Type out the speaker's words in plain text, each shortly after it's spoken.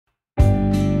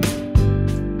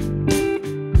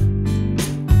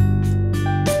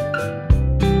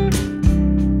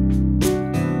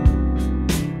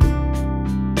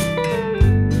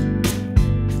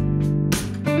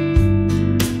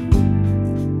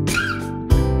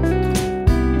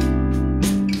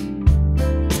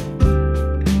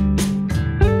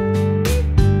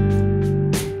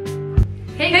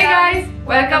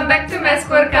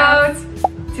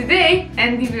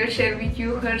Andie will share with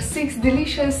you her 6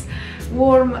 delicious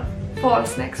warm fall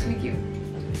snacks with you.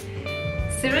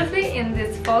 Seriously, in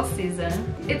this fall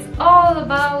season, it's all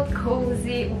about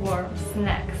cozy warm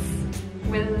snacks.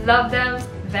 We love them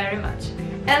very much.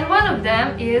 And one of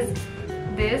them is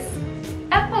this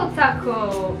apple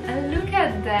taco. And look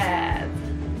at that!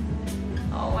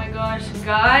 Oh my gosh,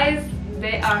 guys,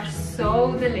 they are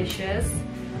so delicious.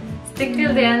 Stick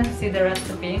till the end to see the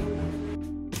recipe.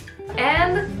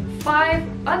 And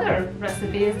 5 other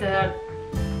recipes that are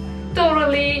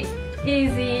totally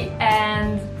easy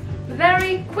and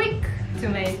very quick to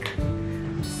make.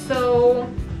 So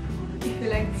if you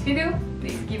like this video,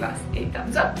 please give us a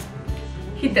thumbs up,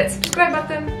 hit that subscribe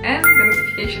button and the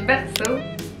notification bell so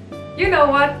you know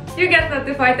what, you get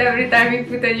notified every time we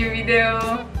put a new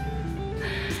video.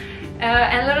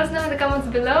 And let us know in the comments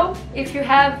below if you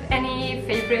have any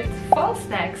favorite fall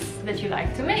snacks that you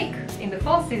like to make in the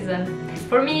fall season.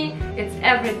 For me, it's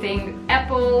everything: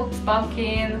 apple,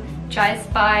 pumpkin, chai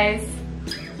spice.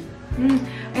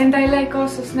 And I like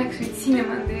also snacks with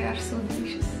cinnamon, they are so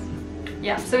delicious.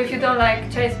 Yeah, so if you don't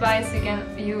like chai spice, you can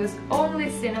use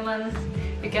only cinnamon.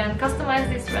 You can customize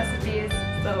these recipes,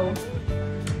 so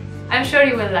I'm sure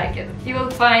you will like it. You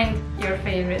will find your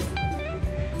favorite.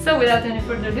 So without any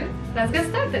further ado, let's get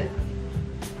started!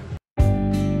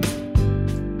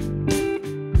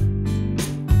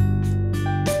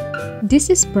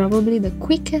 This is probably the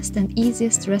quickest and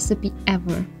easiest recipe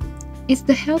ever. It's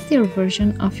the healthier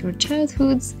version of your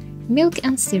childhood's milk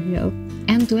and cereal,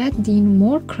 and to add in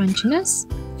more crunchiness,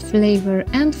 flavor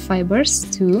and fibers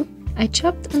too, I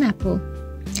chopped an apple.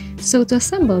 So to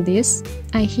assemble this,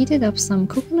 I heated up some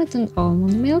coconut and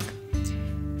almond milk.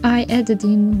 I added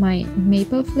in my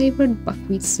maple flavored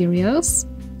buckwheat cereals.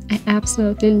 I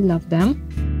absolutely love them.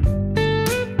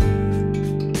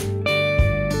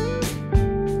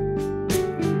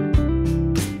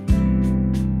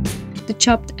 The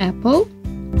chopped apple,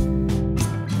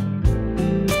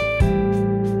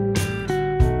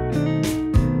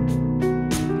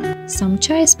 some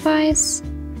chai spice,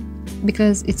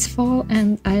 because it's fall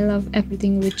and I love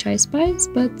everything with chai spice,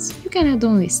 but you can add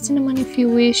only cinnamon if you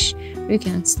wish, you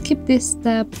can skip this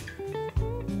step.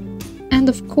 And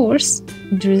of course,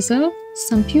 drizzle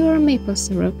some pure maple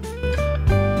syrup.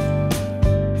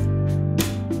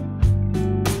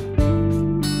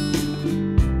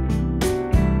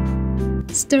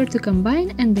 Stir to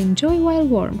combine and enjoy while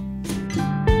warm.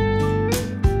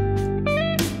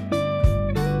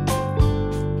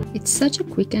 It's such a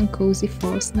quick and cozy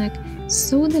fall snack,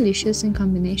 so delicious in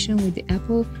combination with the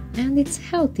apple, and it's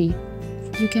healthy.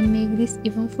 You can make this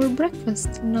even for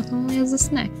breakfast, not only as a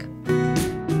snack.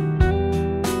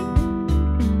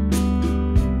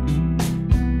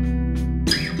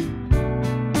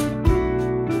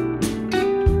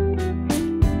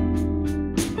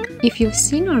 If you've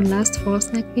seen our last fall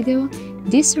snack video,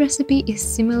 this recipe is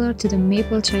similar to the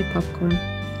maple chai popcorn.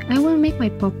 I will make my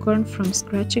popcorn from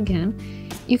scratch again.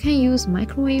 You can use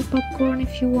microwave popcorn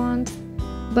if you want,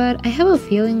 but I have a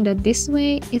feeling that this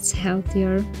way it's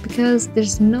healthier because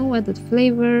there's no added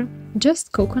flavor,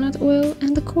 just coconut oil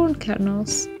and the corn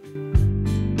kernels.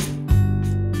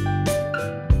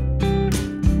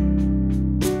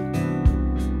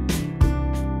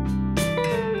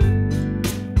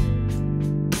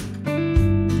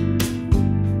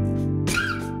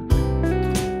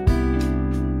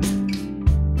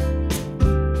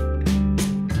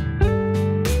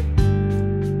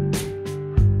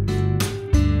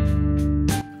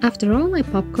 After all my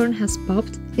popcorn has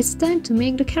popped, it's time to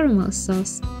make the caramel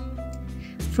sauce.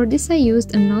 For this I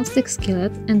used a non-stick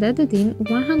skillet and added in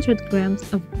 100 grams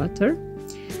of butter,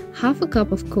 half a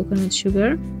cup of coconut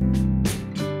sugar,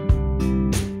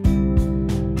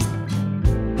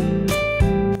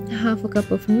 half a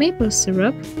cup of maple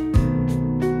syrup,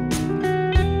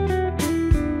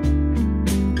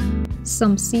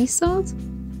 some sea salt,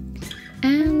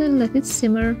 and then let it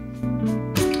simmer.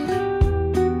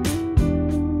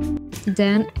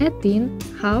 Then add in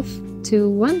half to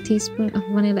 1 teaspoon of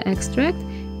vanilla extract.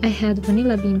 I had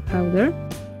vanilla bean powder,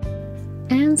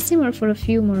 and simmer for a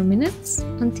few more minutes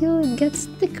until it gets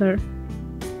thicker.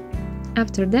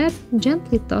 After that,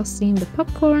 gently toss in the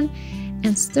popcorn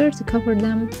and stir to cover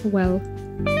them well.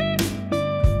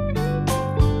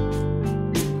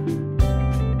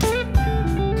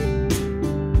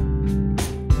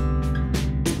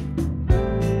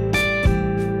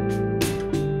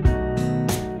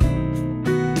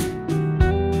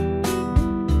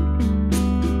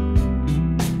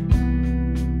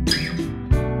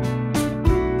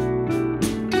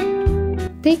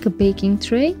 Take a baking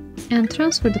tray and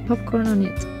transfer the popcorn on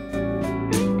it.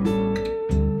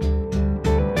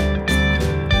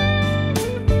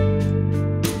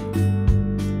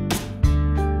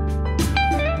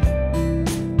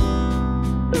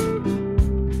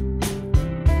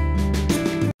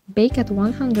 bake at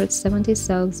 170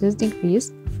 Celsius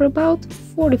degrees for about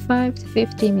 45 to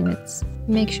 50 minutes.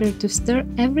 Make sure to stir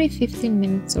every 15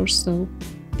 minutes or so.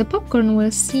 The popcorn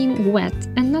will seem wet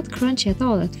and not crunchy at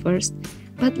all at first,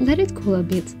 but let it cool a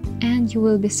bit and you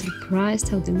will be surprised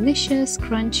how delicious,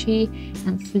 crunchy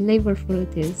and flavorful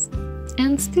it is.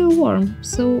 And still warm,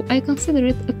 so I consider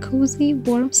it a cozy,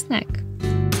 warm snack.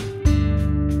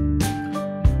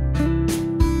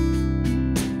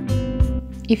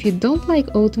 If you don't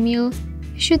like oatmeal,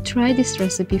 you should try this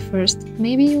recipe first,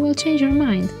 maybe you will change your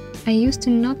mind. I used to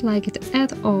not like it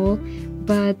at all,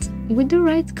 but with the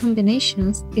right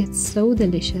combinations, it's so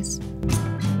delicious.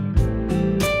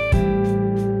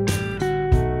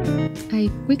 I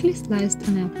quickly sliced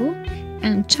an apple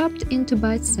and chopped into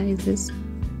bite sizes.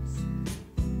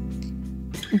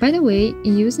 By the way,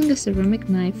 using a ceramic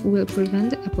knife will prevent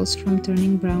the apples from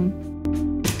turning brown.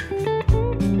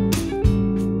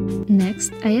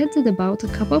 Next, I added about a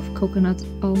cup of coconut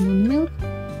almond milk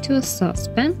to a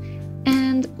saucepan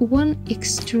and one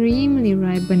extremely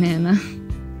ripe banana.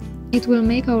 It will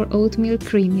make our oatmeal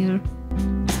creamier.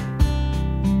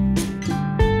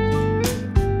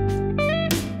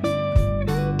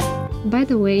 By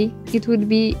the way, it would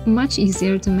be much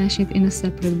easier to mash it in a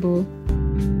separate bowl.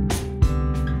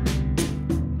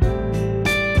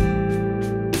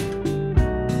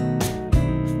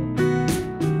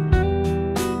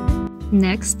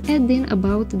 Next, add in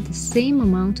about the same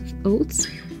amount of oats,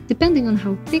 depending on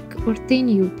how thick or thin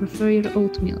you prefer your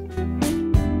oatmeal.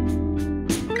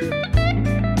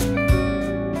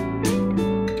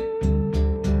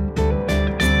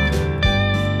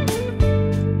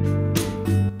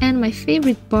 And my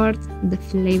favorite part, the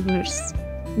flavors.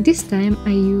 This time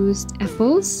I used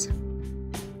apples,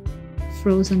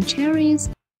 frozen cherries,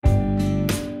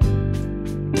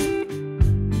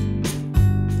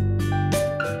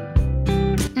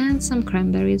 and some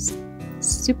cranberries.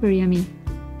 Super yummy.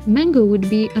 Mango would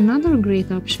be another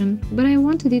great option, but I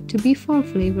wanted it to be fall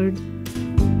flavored.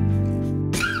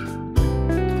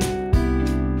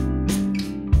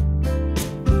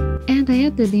 And I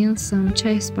added in some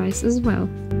chai spice as well.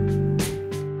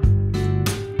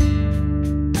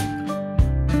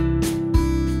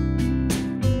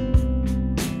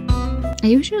 I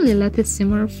usually let it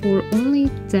simmer for only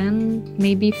 10,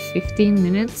 maybe 15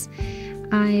 minutes.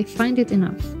 I find it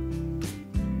enough.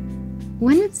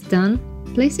 When it's done,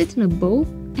 place it in a bowl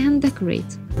and decorate.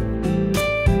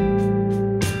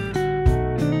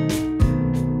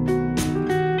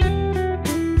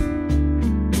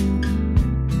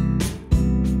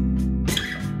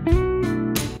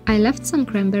 I left some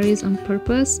cranberries on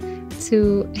purpose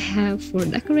to have for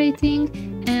decorating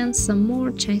and some more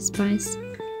chai spice.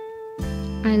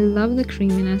 I love the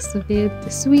creaminess of it, the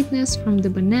sweetness from the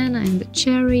banana and the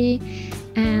cherry,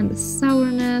 and the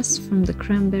sourness from the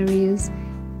cranberries.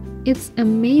 It's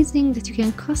amazing that you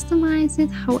can customize it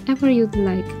however you'd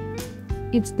like.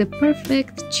 It's the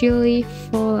perfect chilly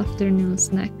fall afternoon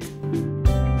snack.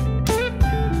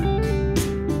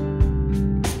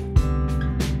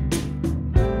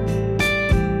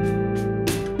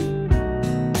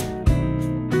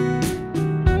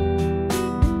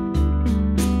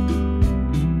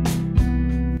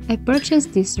 I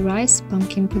purchased this rice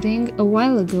pumpkin pudding a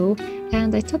while ago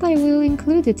and I thought I will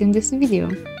include it in this video.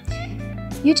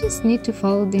 You just need to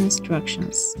follow the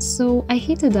instructions. So I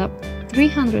heated up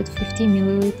 350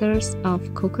 milliliters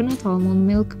of coconut almond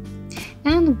milk,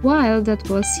 and while that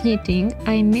was heating,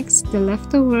 I mixed the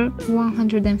leftover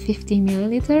 150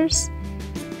 milliliters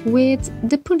with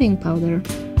the pudding powder.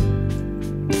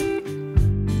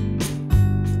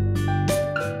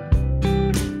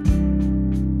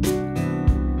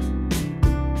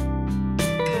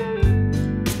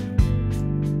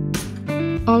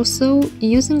 Also,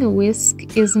 using a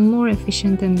whisk is more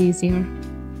efficient and easier.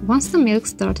 Once the milk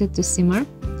started to simmer,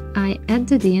 I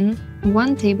added in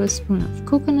 1 tablespoon of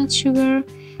coconut sugar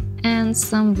and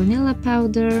some vanilla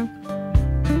powder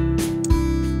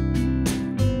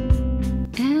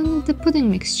and the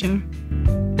pudding mixture.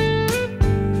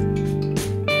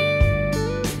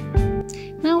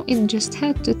 Now it just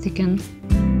had to thicken.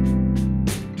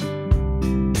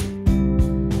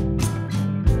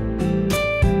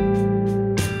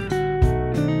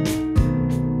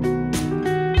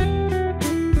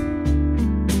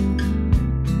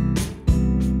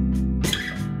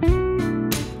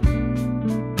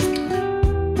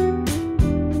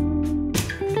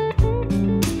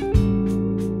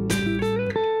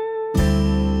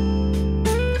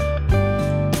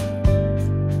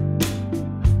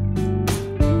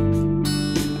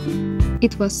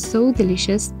 It was so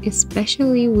delicious,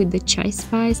 especially with the chai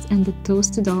spice and the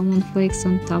toasted almond flakes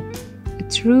on top. A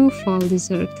true fall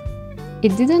dessert.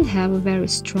 It didn't have a very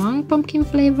strong pumpkin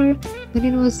flavor, but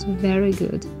it was very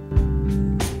good.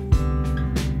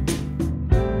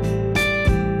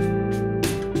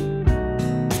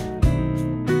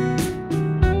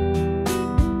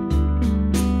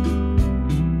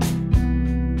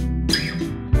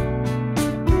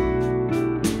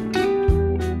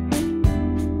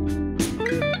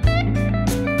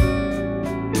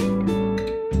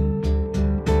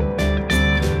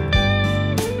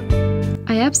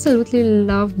 I absolutely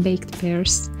love baked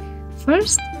pears.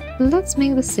 First, let's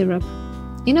make the syrup.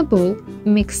 In a bowl,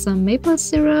 mix some maple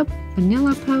syrup,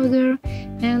 vanilla powder,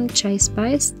 and chai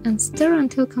spice and stir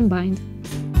until combined.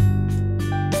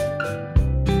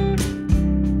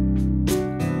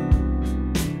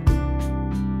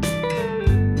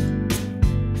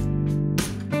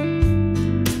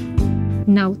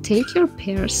 Now take your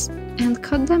pears and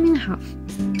cut them in half.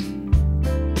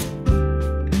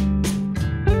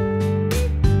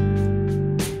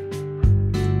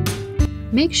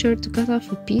 Make sure to cut off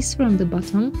a piece from the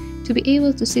bottom to be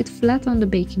able to sit flat on the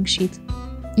baking sheet.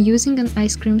 Using an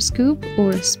ice cream scoop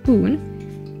or a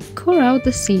spoon, core out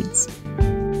the seeds.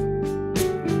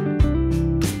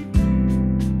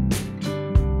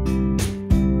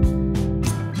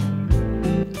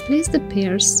 Place the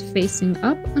pears facing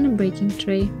up on a baking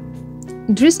tray.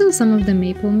 Drizzle some of the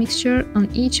maple mixture on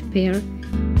each pear.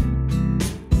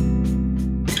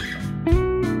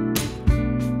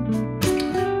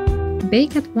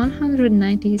 Bake at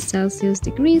 190 Celsius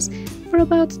degrees for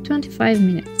about 25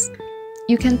 minutes.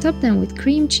 You can top them with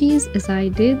cream cheese as I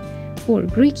did, or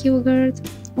Greek yogurt,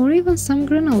 or even some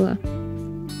granola.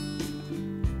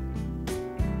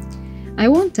 I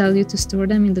won't tell you to store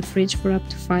them in the fridge for up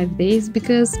to 5 days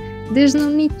because there's no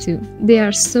need to. They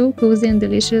are so cozy and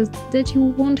delicious that you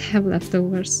won't have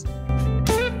leftovers.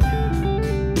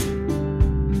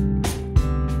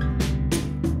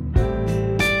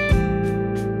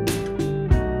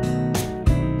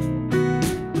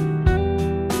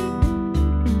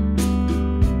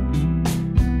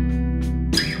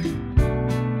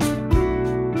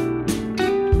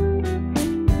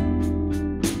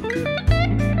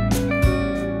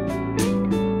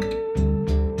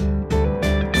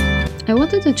 I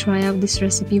wanted to try out this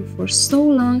recipe for so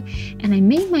long and I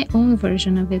made my own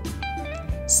version of it.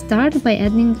 Start by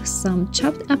adding some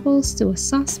chopped apples to a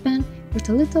saucepan with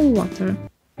a little water.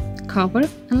 Cover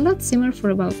and let simmer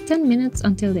for about 10 minutes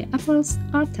until the apples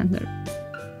are tender.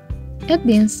 Add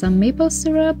in some maple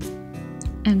syrup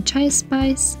and chai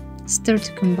spice, stir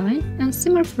to combine and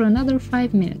simmer for another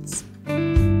 5 minutes.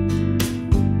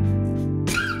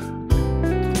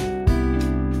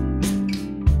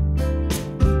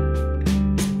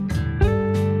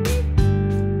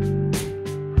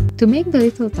 To make the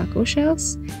little taco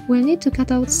shells, we'll need to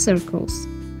cut out circles.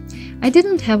 I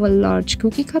didn't have a large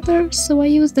cookie cutter, so I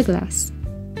used a glass.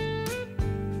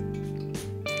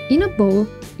 In a bowl,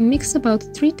 mix about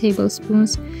 3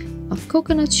 tablespoons of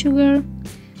coconut sugar,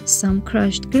 some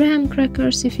crushed graham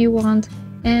crackers if you want,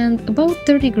 and about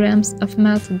 30 grams of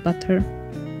melted butter.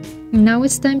 Now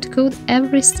it's time to coat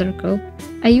every circle.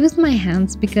 I used my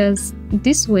hands because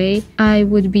this way I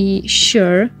would be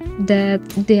sure that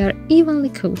they are evenly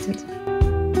coated.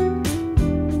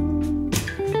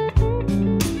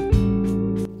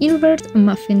 Invert a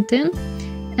muffin tin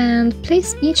and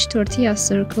place each tortilla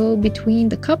circle between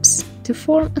the cups to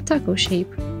form a taco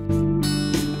shape.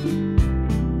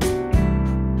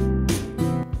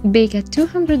 Bake at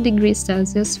 200 degrees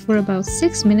Celsius for about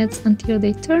 6 minutes until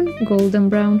they turn golden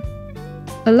brown.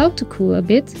 Allow to cool a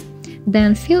bit,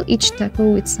 then fill each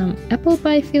taco with some apple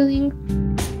pie filling.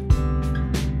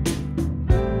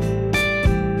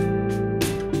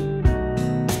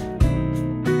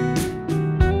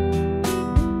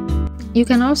 You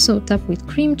can also top with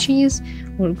cream cheese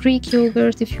or Greek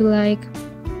yogurt if you like.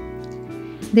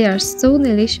 They are so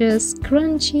delicious,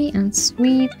 crunchy and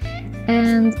sweet,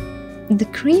 and the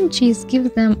cream cheese gives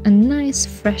them a nice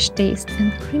fresh taste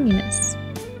and creaminess.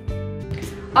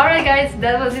 Alright guys,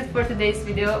 that was it for today's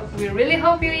video. We really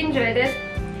hope you enjoyed it.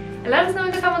 Let us know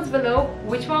in the comments below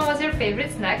which one was your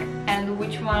favorite snack and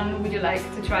which one would you like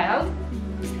to try out.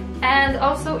 And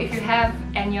also if you have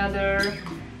any other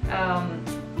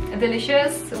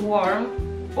delicious,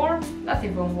 warm, or not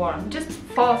even warm, just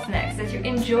fall snacks that you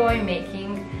enjoy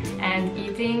making and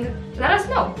eating, let us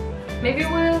know. Maybe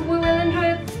we will enjoy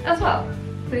it as well.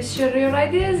 Please share your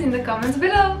ideas in the comments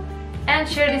below. And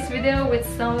share this video with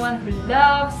someone who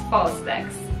loves fall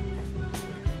snacks.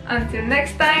 Until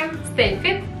next time, Stay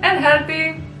fit and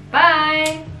healthy.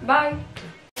 Bye! Bye!